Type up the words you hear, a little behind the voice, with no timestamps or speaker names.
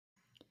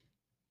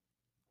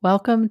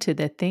Welcome to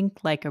the Think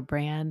Like a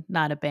Brand,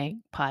 Not a Bank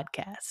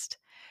podcast,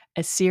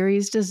 a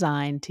series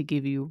designed to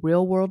give you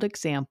real world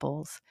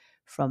examples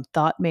from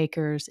thought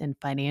makers in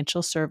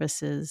financial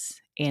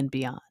services and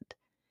beyond.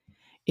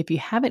 If you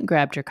haven't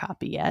grabbed your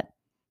copy yet,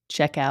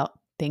 check out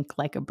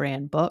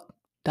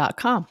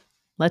thinklikeabrandbook.com.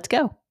 Let's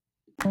go.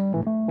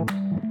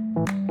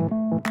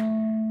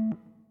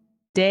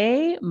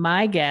 Today,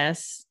 my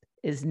guest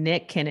is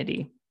Nick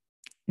Kennedy.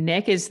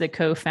 Nick is the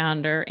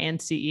co-founder and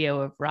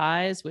CEO of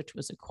Rise, which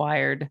was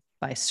acquired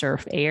by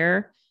Surf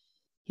Air.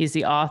 He's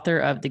the author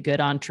of The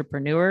Good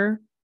Entrepreneur,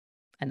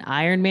 an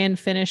Ironman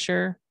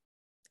finisher,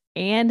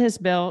 and has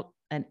built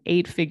an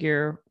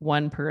 8-figure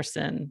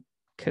one-person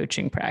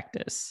coaching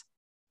practice.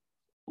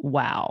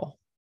 Wow.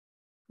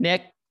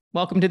 Nick,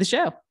 welcome to the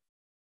show.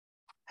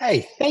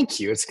 Hey, thank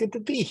you. It's good to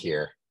be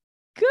here.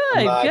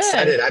 Good.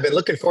 Excited. I've been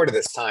looking forward to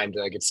this time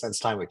to get spend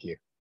time with you.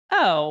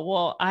 Oh,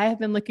 well, I have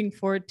been looking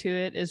forward to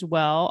it as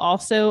well.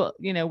 Also,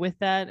 with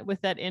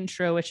that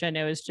intro, which I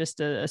know is just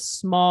a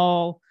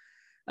small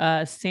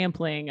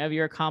sampling of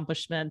your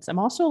accomplishments, I'm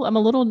a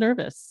little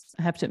nervous,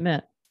 I have to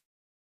admit.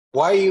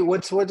 Why are you,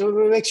 what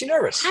makes you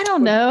nervous? I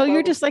don't know.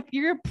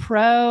 You're a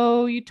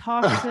pro. You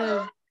talk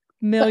to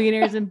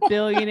millionaires and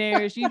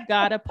billionaires. You've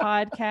got a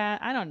podcast.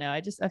 I don't know. I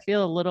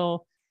feel a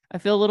little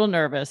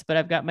nervous, but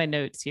I've got my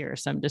notes here.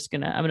 So I'm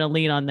going to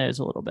lean on those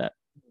a little bit.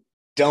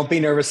 Don't be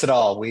nervous at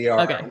all. We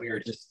are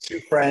just two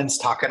friends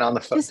talking on the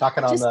phone,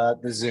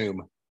 the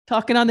Zoom.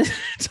 Talking on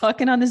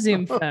the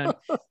Zoom phone.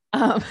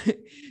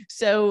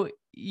 So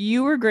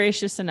you were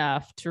gracious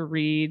enough to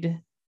read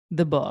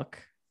the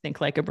book, Think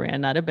Like a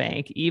Brand, Not a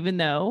Bank, even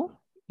though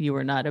you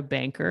were not a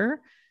banker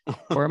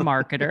or a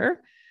marketer.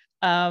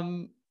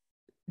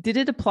 Did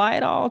it apply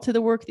at all to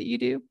the work that you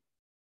do?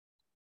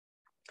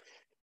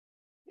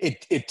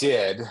 It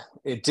did.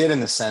 It did in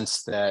the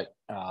sense that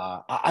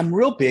I'm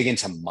real big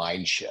into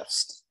mind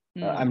shifts.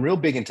 I'm real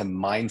big into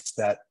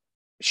mindset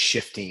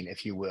shifting,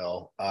 if you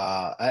will,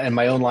 in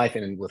my own life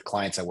and with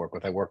clients I work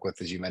with.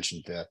 As you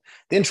mentioned, the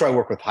intro, I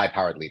work with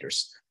high-powered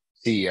leaders,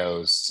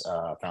 CEOs,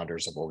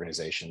 founders of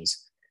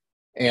organizations.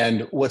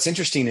 And what's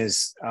interesting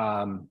is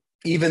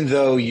even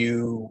though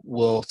you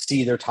will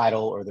see their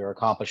title or their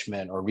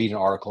accomplishment or read an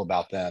article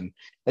about them,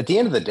 at the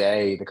end of the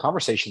day, the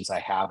conversations I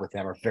have with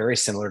them are very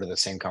similar to the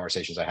same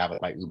conversations I have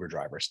with my Uber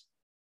drivers.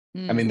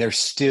 I mean, they're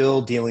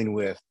still dealing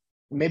with,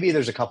 maybe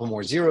there's a couple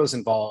more zeros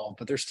involved,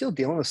 but they're still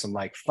dealing with some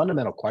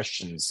fundamental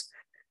questions.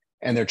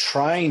 And they're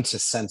trying to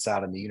sense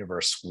out in the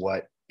universe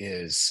what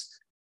the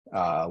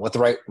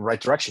right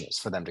direction is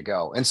for them to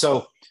go. And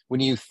so when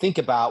you think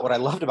about what I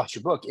loved about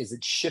your book is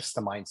it shifts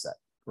the mindset,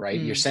 right?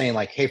 You're saying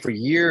hey, for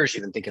years,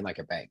 you've been thinking like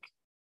a bank.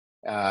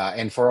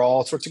 And for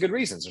all sorts of good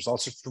reasons. There's all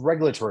sorts of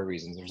regulatory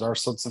reasons. There's all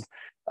sorts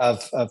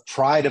of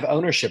pride of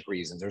ownership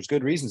reasons. There's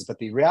good reasons. But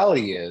the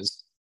reality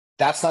is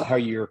that's not how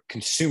your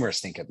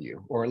consumers think of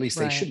you, or at least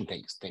they shouldn't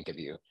think of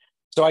you.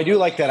 So I do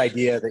like that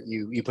idea that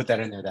you put that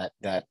in there,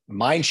 that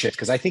mind shift,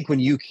 because I think when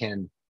you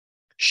can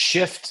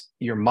shift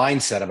your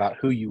mindset about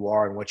who you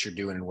are and what you're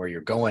doing and where you're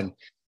going,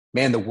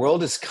 man, the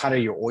world is kind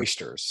of your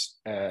oyster,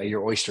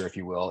 if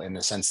you will, in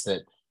the sense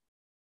that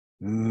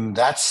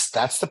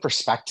that's the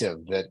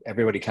perspective that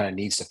everybody kind of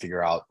needs to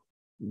figure out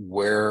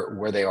where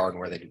they are and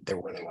where they want to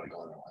go in their life.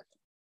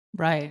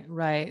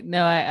 Right.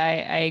 No,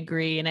 I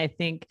agree. And I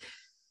think,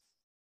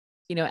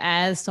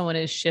 as someone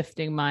is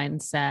shifting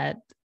mindset,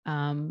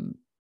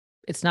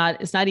 it's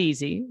not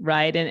easy.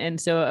 Right.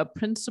 And so a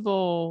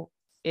principle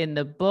in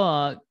the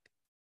book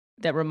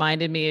that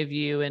reminded me of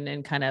you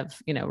and kind of,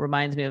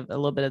 reminds me of a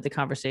little bit of the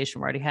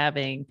conversation we're already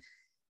having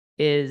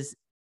is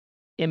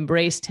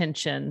embrace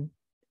tension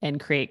and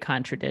create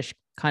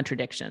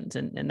contradictions.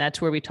 And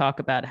that's where we talk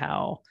about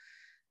how,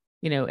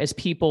 as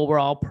people, we're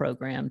all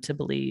programmed to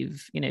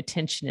believe,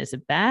 tension is a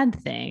bad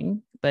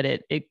thing, but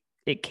it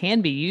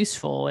can be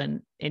useful.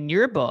 And in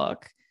your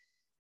book,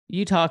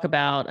 you talk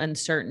about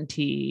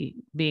uncertainty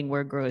being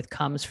where growth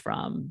comes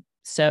from.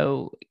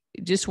 So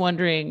just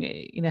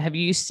wondering, have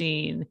you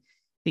seen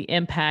the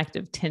impact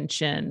of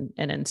tension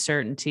and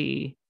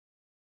uncertainty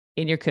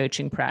in your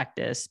coaching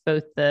practice,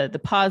 both the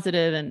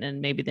positive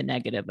and maybe the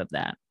negative of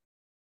that?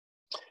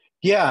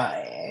 Yeah.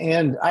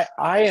 And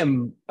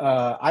I'm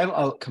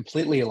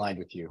completely aligned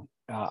with you.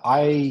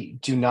 I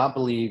do not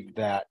believe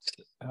that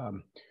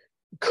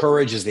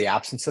courage is the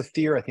absence of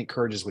fear. I think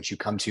courage is what you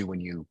come to when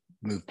you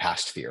move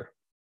past fear.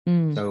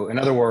 So in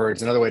other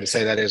words, another way to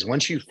say that is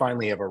once you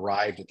finally have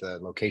arrived at the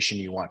location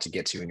you want to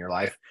get to in your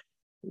life,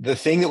 the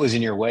thing that was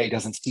in your way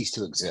doesn't cease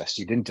to exist.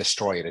 You didn't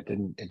destroy it. It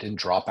didn't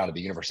drop out of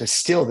the universe. It's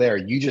still there.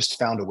 You just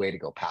found a way to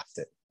go past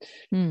it.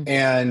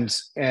 And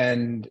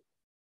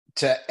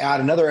to add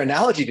another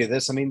analogy to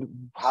this, I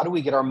mean, how do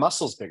we get our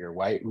muscles bigger,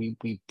 right? We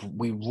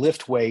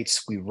lift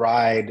weights, we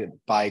ride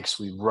bikes,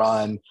 we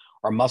run,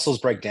 our muscles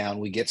break down,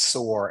 we get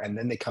sore, and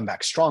then they come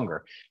back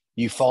stronger.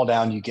 You fall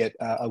down, you get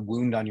a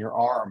wound on your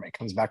arm, it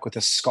comes back with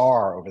a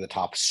scar over the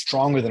top,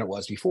 stronger than it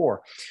was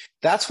before.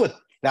 That's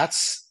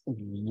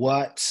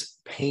what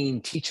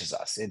pain teaches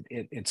us.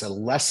 It's a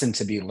lesson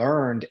to be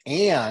learned,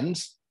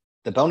 and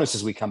the bonus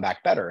is we come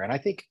back better. And I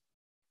think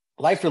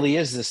life really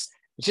is this,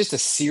 it's just a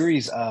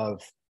series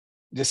of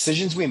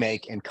decisions we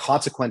make and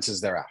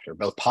consequences thereafter,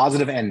 both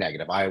positive and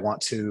negative. I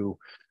want to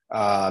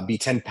be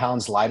 10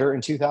 pounds lighter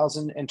in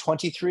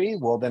 2023.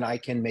 Well, then I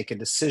can make a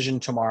decision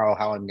tomorrow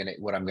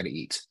what I'm going to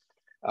eat.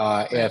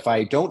 Right. If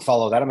I don't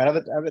follow that, I'm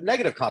going to have a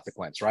negative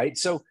consequence, right?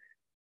 So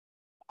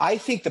I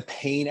think the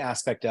pain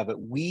aspect of it,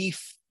 we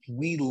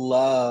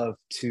love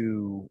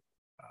to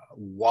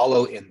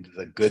wallow in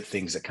the good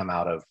things that come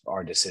out of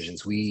our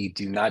decisions. We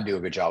do not do a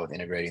good job of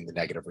integrating the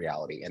negative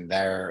reality. And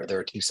there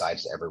are two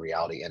sides to every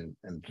reality. And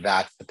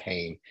that's the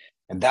pain.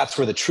 And that's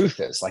where the truth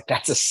is. Like,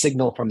 that's a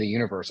signal from the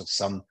universe of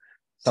some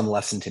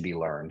lesson to be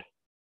learned.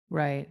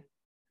 Right.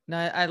 No,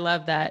 I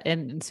love that.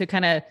 And so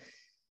kind of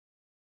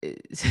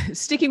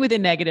sticking with the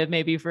negative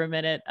maybe for a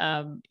minute,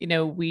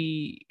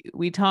 we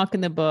talk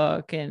in the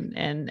book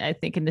and I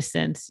think in the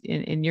sense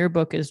in your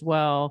book as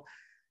well,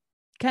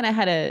 kind of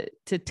how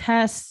to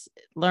test,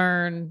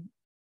 learn,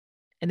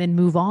 and then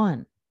move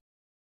on,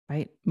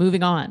 right?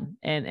 Moving on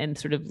and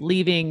sort of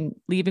leaving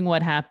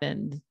what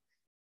happened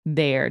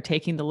there,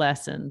 taking the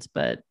lessons,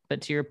 but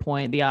to your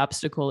point, the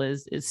obstacle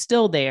is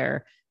still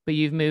there, but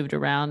you've moved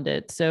around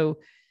it. So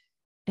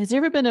has there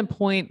ever been a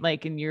point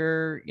like in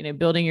your,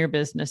 building your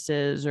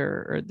businesses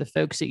or the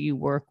folks that you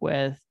work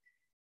with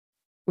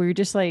where you're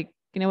just like,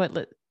 you know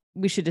what,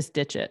 we should just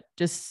ditch it,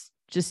 just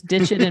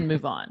ditch it and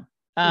move on?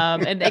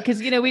 And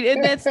because,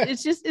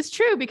 it's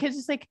true, because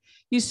it's like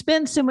you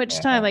spend so much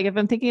time, like if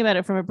I'm thinking about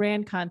it from a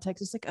brand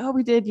context, it's like, oh,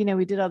 we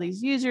did all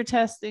these user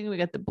testing, we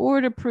got the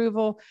board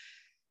approval.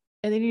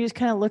 And then you just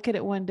kind of look at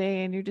it one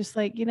day and you're just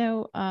like,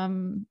 no, I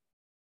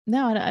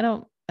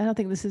don't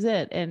think this is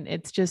it. And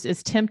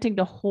it's tempting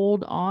to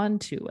hold on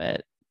to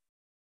it.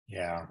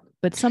 Yeah.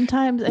 But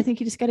sometimes I think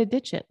you just got to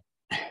ditch it.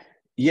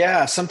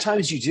 Yeah,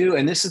 sometimes you do.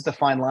 And this is the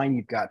fine line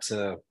you've got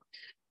to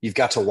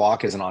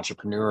walk as an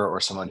entrepreneur or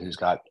someone who's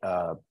got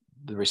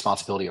the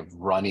responsibility of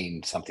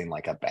running something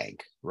like a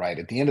bank, right?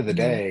 At the end of the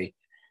day,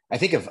 I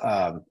think of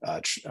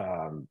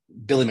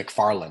Billy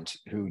McFarland,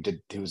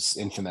 who's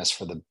infamous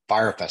for the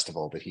fire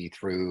festival that he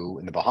threw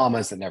in the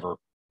Bahamas that never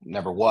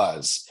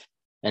was.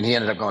 And he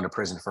ended up going to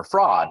prison for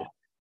fraud.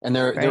 And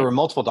there were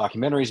multiple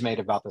documentaries made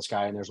about this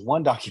guy. And there's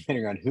one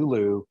documentary on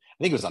Hulu.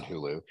 I think it was on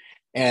Hulu.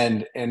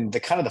 And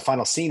the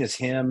final scene is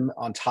him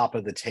on top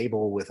of the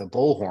table with a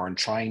bullhorn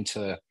trying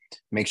to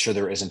make sure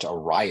there isn't a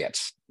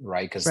riot,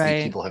 right? Because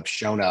these people have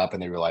shown up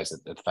and they realize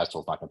that the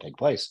festival's not going to take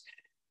place.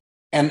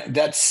 And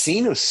that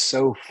scene was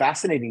so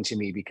fascinating to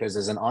me because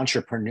as an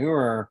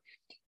entrepreneur,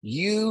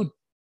 you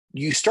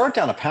start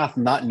down a path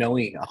not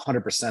knowing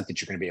 100%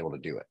 that you're going to be able to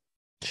do it.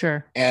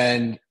 Sure.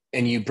 And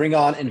you bring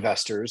on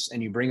investors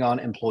and you bring on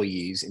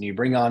employees and you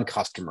bring on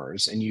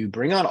customers and you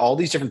bring on all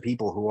these different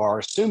people who are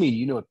assuming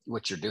you know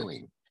what you're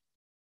doing.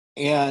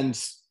 And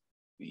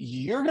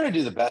you're going to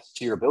do the best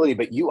to your ability,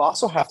 but you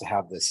also have to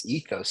have this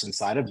ethos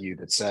inside of you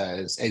that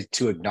says,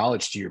 to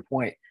acknowledge, to your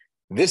point,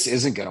 this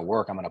isn't going to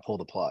work. I'm going to pull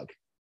the plug.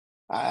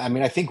 I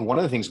mean, I think one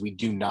of the things we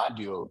do not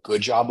do a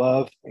good job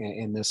of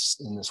in this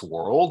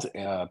world,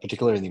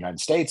 particularly in the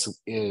United States,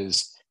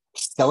 is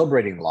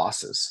celebrating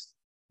losses.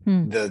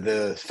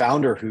 The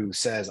founder who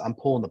says, I'm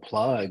pulling the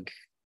plug,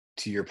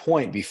 to your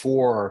point,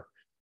 before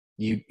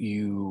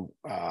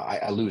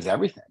I lose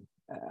everything.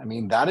 I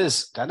mean, that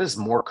is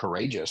more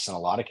courageous in a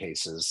lot of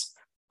cases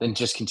than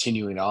just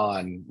continuing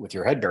on with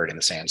your head buried in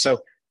the sand.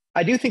 So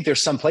I do think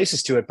there's some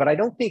places to it, but I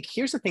don't think,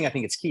 here's the thing I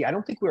think it's key. I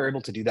don't think we're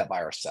able to do that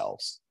by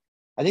ourselves.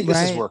 I think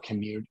this is where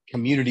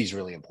community is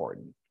really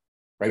important,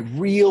 right?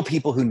 Real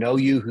people who know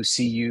you, who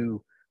see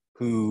you,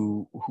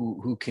 who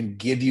can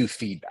give you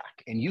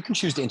feedback, and you can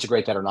choose to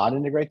integrate that or not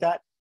integrate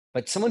that.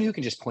 But someone who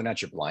can just point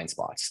out your blind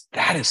spots,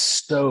 that is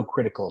so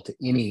critical to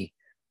any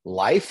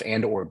life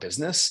and or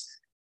business.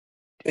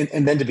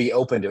 And then to be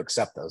open to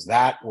accept those,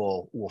 that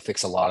will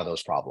fix a lot of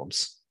those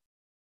problems.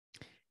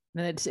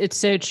 No, it's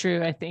so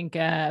true. I think,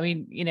 I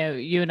mean,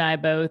 you and I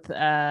both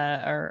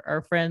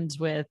are friends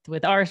with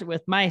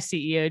my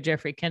CEO,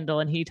 Jeffrey Kendall,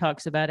 and he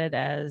talks about it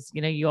as,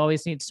 you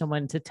always need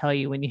someone to tell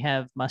you when you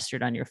have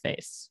mustard on your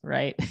face,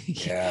 right?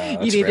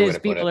 Yeah, you need those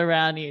people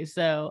around you.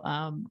 So,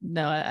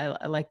 no,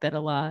 I like that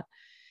a lot.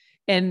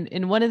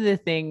 And one of the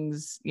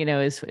things,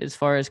 as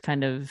far as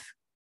kind of,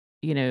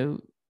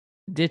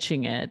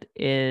 ditching it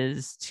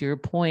is, to your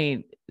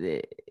point,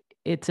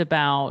 it's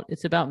about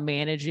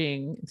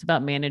managing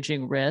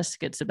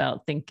risk. It's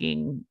about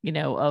thinking,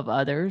 of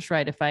others,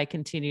 right? If I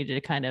continue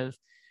to kind of,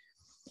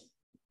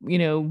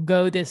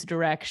 go this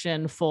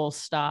direction, full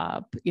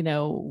stop,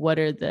 what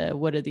are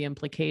the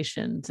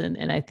implications?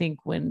 And I think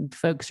when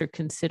folks are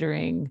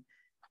considering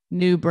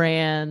new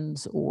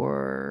brands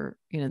or,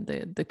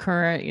 the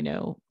current,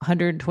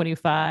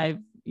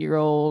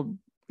 125-year-old,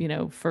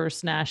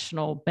 First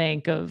National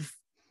Bank of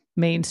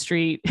Main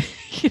Street,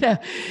 maybe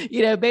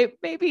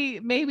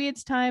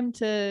it's time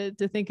to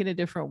think in a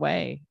different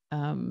way.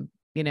 And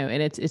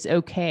it's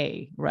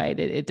okay, right?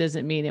 It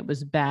doesn't mean it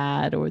was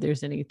bad or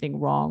there's anything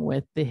wrong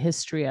with the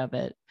history of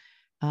it.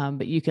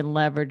 But you can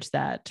leverage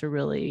that to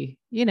really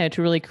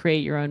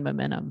create your own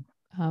momentum.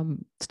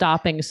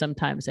 stopping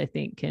sometimes, I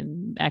think,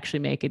 can actually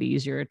make it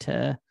easier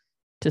to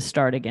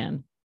start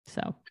again.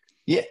 So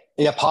yeah,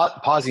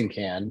 pausing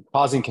can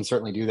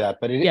certainly do that,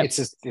 but yep.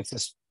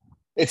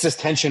 it's this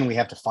tension we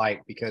have to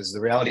fight, because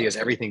the reality is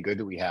everything good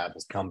that we have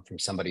has come from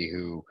somebody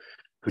who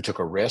took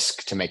a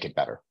risk to make it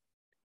better.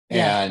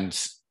 Yeah.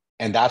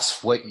 And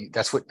that's what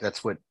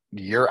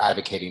you're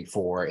advocating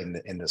for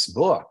in this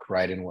book,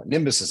 right? And what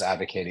Nimbus is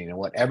advocating, and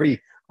what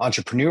every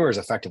entrepreneur is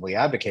effectively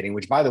advocating,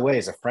 which, by the way,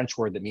 is a French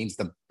word that means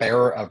the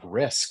bearer of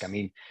risk. I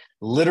mean,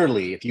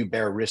 literally, if you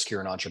bear risk,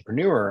 you're an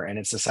entrepreneur. And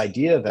it's this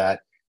idea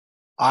that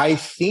I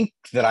think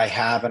that I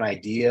have an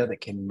idea that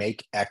can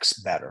make X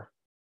better.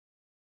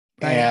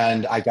 Right.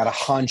 And I got a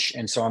hunch.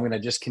 And so I'm going to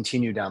just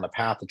continue down the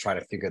path to try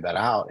to figure that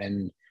out.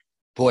 And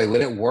boy,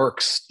 when it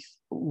works,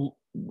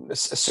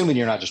 assuming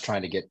you're not just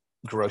trying to get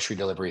grocery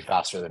delivery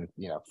faster than,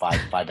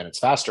 five minutes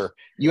faster,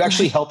 you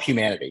actually help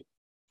humanity.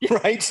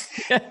 Right.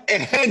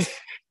 And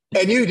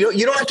you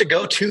don't have to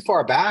go too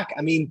far back.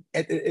 I mean,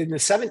 around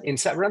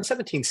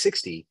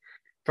 1760,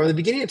 from the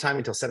beginning of time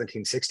until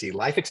 1760,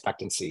 life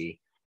expectancy,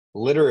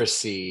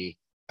 literacy,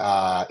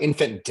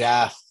 infant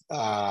death,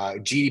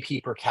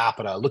 GDP per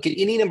capita, look at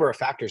any number of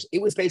factors,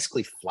 it was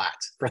basically flat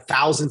for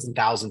thousands and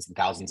thousands and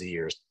thousands of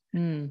years.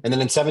 And then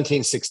in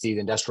 1760, the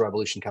Industrial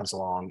Revolution comes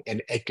along,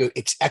 and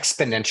it's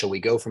exponential. We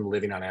go from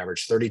living on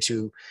average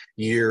 32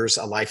 years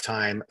a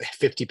lifetime,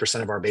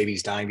 50% of our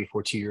babies dying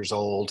before 2 years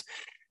old.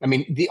 I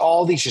mean,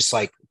 all these just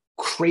like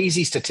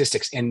crazy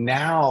statistics. And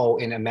now,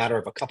 in a matter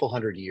of a couple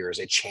hundred years,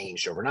 it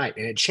changed overnight.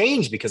 And it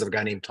changed because of a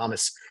guy named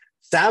Thomas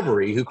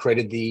Savery, who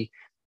created the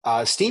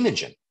steam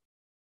engine.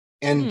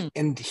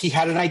 And he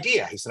had an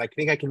idea. He said, I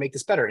think I can make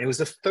this better. And it was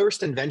the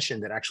first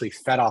invention that actually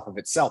fed off of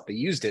itself. They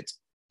used it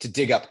to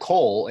dig up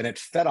coal, and it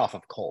fed off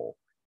of coal.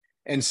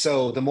 And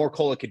so the more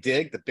coal it could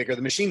dig, the bigger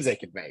the machines they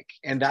could make.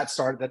 And that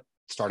started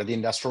the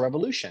Industrial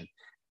Revolution.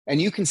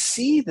 And you can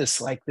see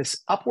this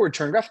upward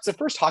turn graph. It's the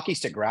first hockey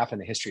stick graph in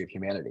the history of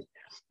humanity.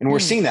 And we're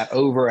seeing that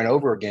over and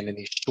over again in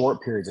these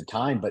short periods of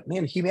time. But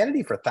man,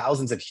 humanity for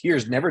thousands of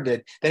years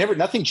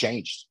nothing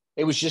changed.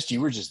 It was just,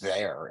 you were just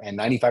there. And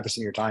 95%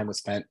 of your time was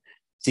spent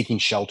seeking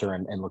shelter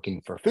and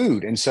looking for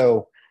food. And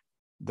so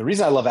the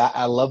reason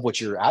I love what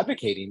you're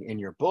advocating in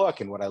your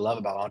book, and what I love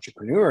about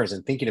entrepreneurs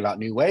and thinking about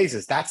new ways,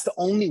 is that's the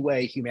only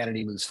way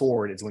humanity moves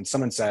forward, is when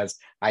someone says,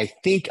 I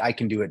think I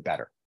can do it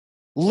better.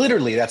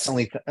 Literally, that's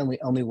the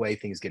only way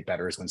things get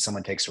better, is when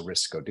someone takes a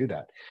risk to go do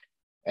that.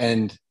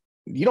 And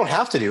you don't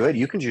have to do it.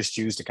 You can just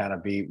choose to kind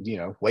of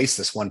waste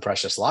this one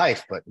precious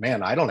life. But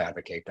man, I don't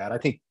advocate that. I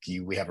think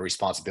we have a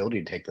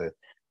responsibility to take the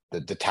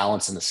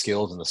talents and the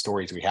skills and the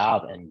stories we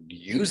have and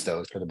use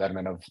those for the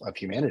betterment of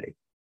humanity.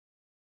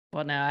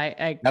 Well, no,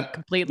 I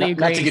completely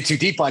agree. Not to get too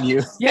deep on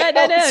you. Yeah,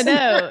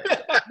 no.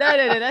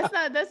 That's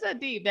not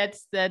deep.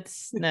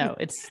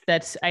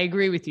 I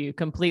agree with you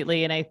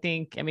completely. And I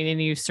think, and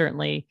you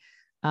certainly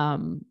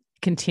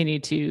continue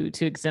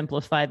to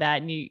exemplify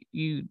that. And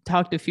you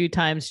talked a few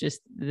times just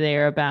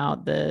there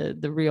about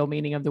the real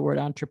meaning of the word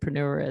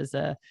entrepreneur as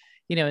a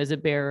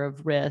bearer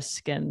of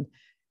risk. And,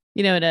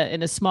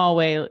 in a small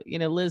way,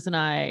 Liz and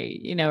I,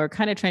 are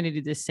kind of trying to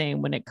do the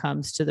same when it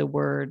comes to the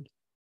word,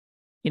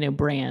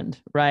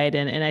 brand, right?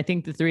 And I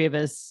think the three of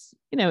us,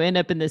 end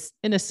up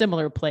in a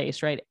similar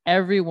place, right?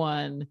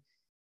 Everyone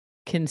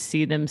can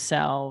see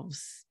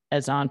themselves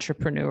as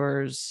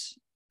entrepreneurs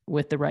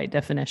with the right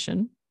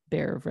definition,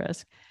 bearer of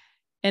risk.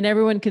 And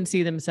everyone can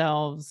see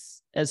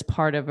themselves as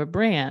part of a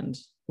brand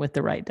with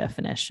the right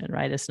definition,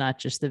 right? It's not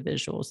just the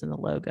visuals and the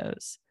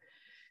logos.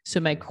 So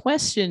my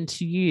question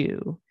to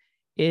you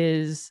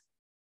is,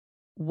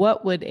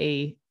 what would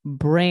a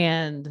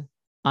brand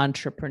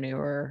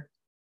entrepreneur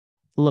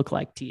look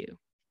like to you?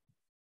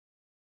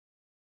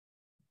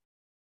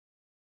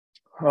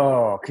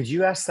 Oh, could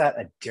you ask that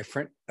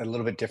a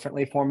little bit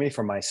differently for me,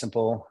 for my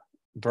simple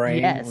brain?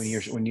 Yes.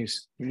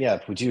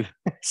 Would you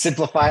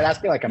simplify it?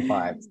 Ask me like I'm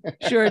 5.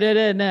 Sure.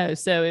 No.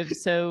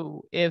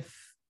 So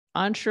if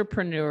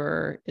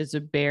entrepreneur is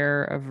a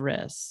bearer of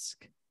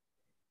risk,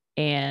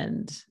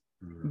 and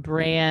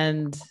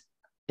brand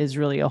is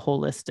really a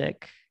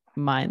holistic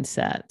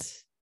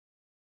mindset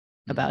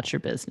about your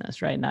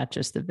business, right? Not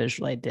just the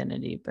visual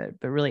identity, but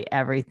really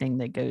everything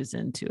that goes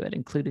into it,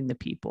 including the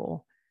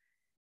people.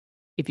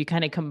 If you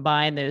kind of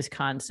combine those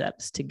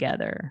concepts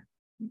together,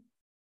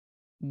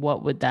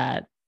 what would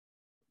that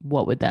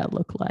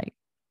look like?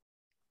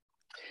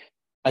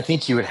 I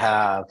think you would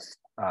have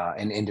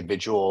an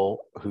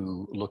individual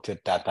who looked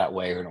at that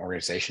way, or an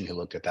organization who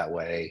looked at that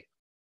way,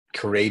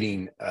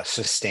 creating a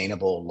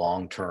sustainable,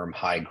 long-term,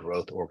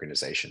 high-growth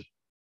organization.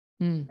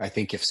 I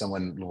think if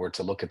someone were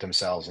to look at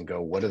themselves and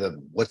go,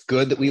 what's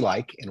good that we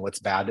like, and what's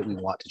bad that we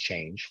want to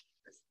change,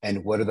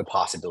 and what are the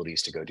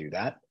possibilities to go do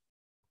that,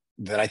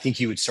 then I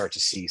think you would start to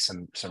see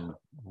some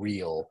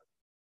real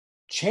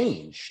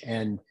change.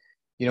 And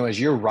as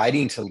you're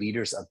writing to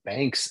leaders of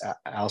banks,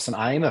 Allison,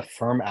 I'm a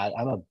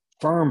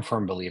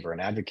firm believer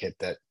and advocate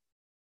that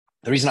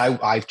the reason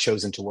I've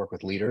chosen to work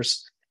with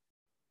leaders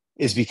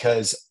is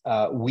because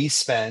we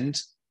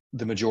spend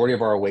the majority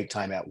of our awake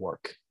time at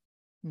work.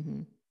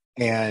 Mm-hmm.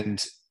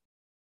 And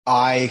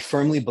I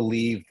firmly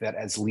believe that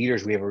as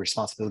leaders, we have a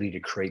responsibility to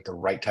create the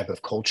right type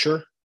of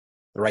culture,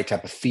 the right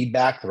type of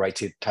feedback, the right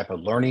type of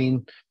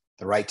learning,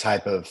 the right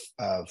type of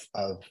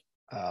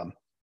um,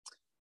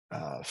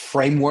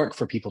 framework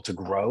for people to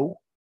grow.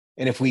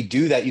 And if we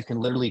do that, you can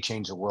literally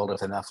change the world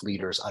if enough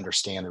leaders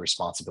understand the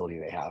responsibility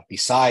they have.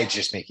 Besides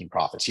just making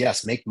profits,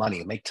 yes, make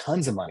money, make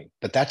tons of money,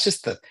 but that's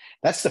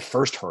the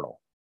first hurdle.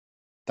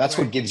 That's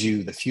what gives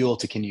you the fuel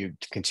to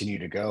continue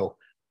to go.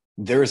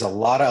 There's a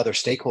lot of other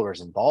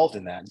stakeholders involved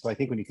in that. And so I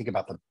think when you think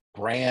about the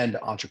brand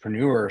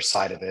entrepreneur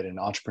side of it, and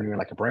entrepreneur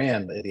like a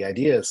brand, the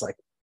idea is like,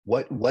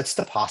 what's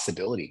the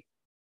possibility?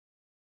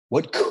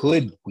 What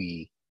could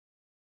we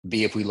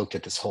be if we looked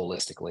at this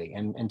holistically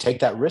and take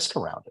that risk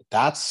around it?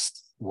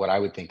 That's what I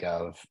would think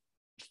of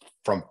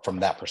from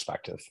that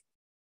perspective.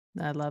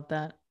 I love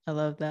that. I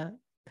love that.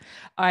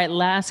 All right,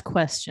 last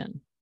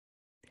question.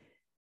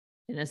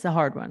 And it's a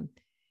hard one.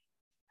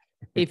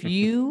 If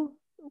you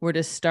were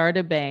to start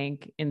a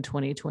bank in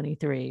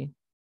 2023,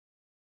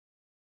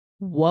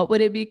 what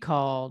would it be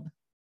called?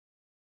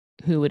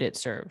 Who would it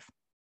serve?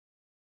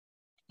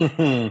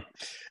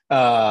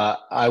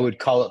 I would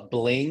call it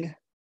Bling.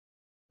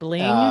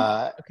 Bling.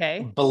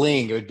 Okay.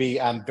 Bling. It would be.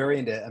 I'm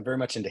very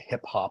much into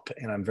hip hop,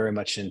 and I'm very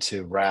much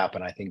into rap.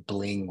 And I think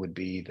Bling would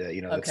be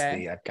that's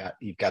Okay.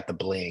 you've got the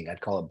Bling.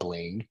 I'd call it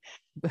Bling.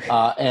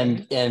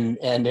 And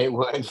it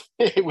would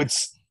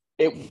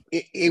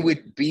it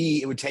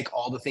would take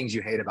all the things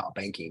you hate about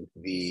banking.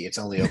 It's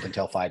only open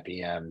till 5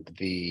 p.m.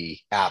 The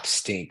app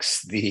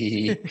stinks.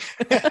 The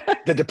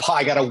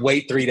I got to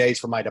wait 3 days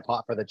for my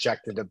deposit for the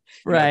check to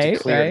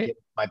clear to get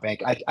my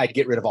bank. I'd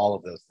get rid of all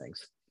of those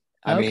things.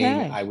 I mean,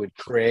 I would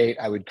create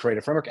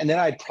a framework, and then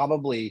I'd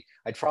probably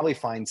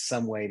find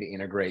some way to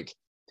integrate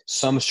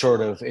some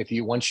sort of, if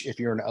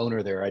you're an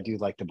owner there, I do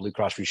like the Blue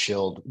Cross Blue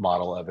Shield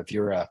model of if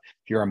you're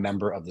a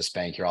member of this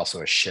bank, you're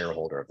also a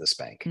shareholder of this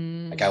bank.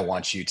 Like I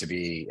want you to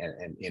be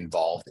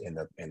involved in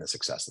the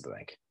success of the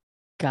bank.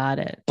 Got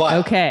it.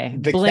 But okay.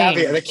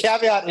 The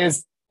caveat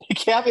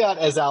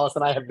is Alice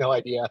and I have no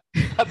idea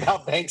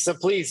about banks. So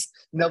please,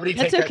 nobody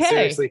take that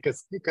seriously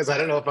because I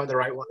don't know if I'm the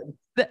right one.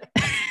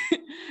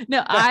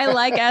 No, I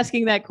like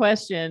asking that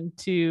question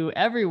to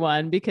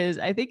everyone because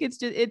I think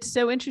it's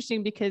so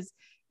interesting because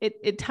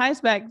it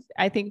ties back,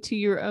 I think, to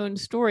your own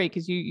story,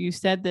 because you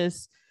said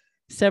this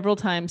several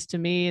times to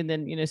me, and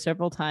then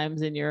several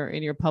times in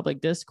your public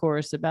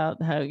discourse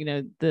about how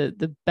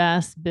the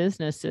best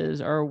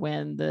businesses are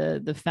when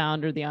the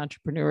founder, the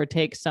entrepreneur,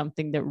 takes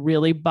something that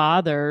really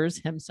bothers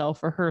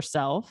himself or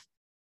herself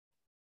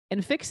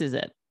and fixes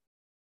it.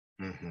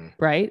 Mm-hmm.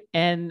 Right.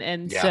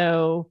 And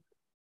so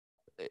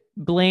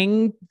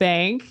Bling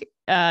Bank,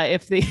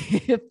 if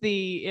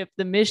the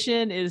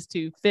mission is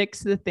to fix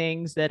the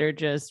things that are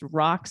just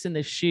rocks in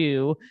the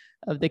shoe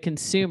of the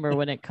consumer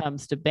when it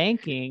comes to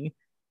banking,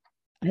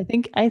 I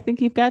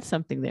think you've got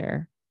something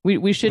there.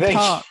 We should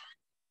talk.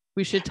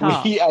 We should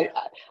talk.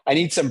 I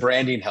need some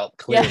branding help.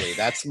 Clearly,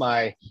 that's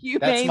my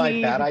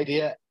bad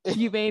idea.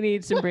 You may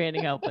need some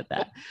branding help with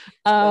that.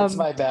 That's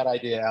my bad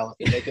idea, Alan.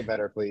 Make it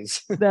better,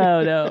 please.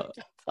 No,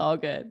 it's all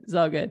good. It's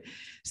all good.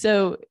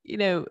 So,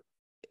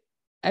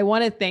 I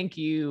want to thank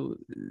you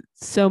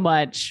so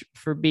much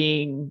for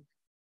being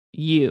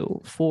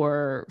you,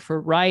 for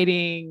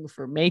writing,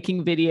 for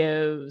making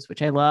videos,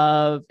 which I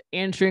love,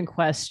 answering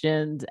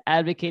questions,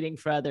 advocating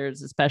for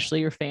others,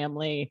 especially your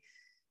family.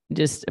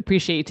 Just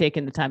appreciate you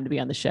taking the time to be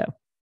on the show.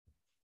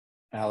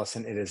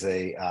 Allison, it is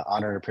a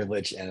honor and a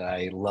privilege, and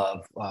I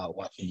love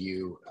watching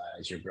you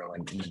as you're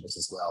growing in this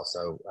as well.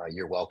 So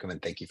you're welcome, and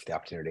thank you for the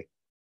opportunity.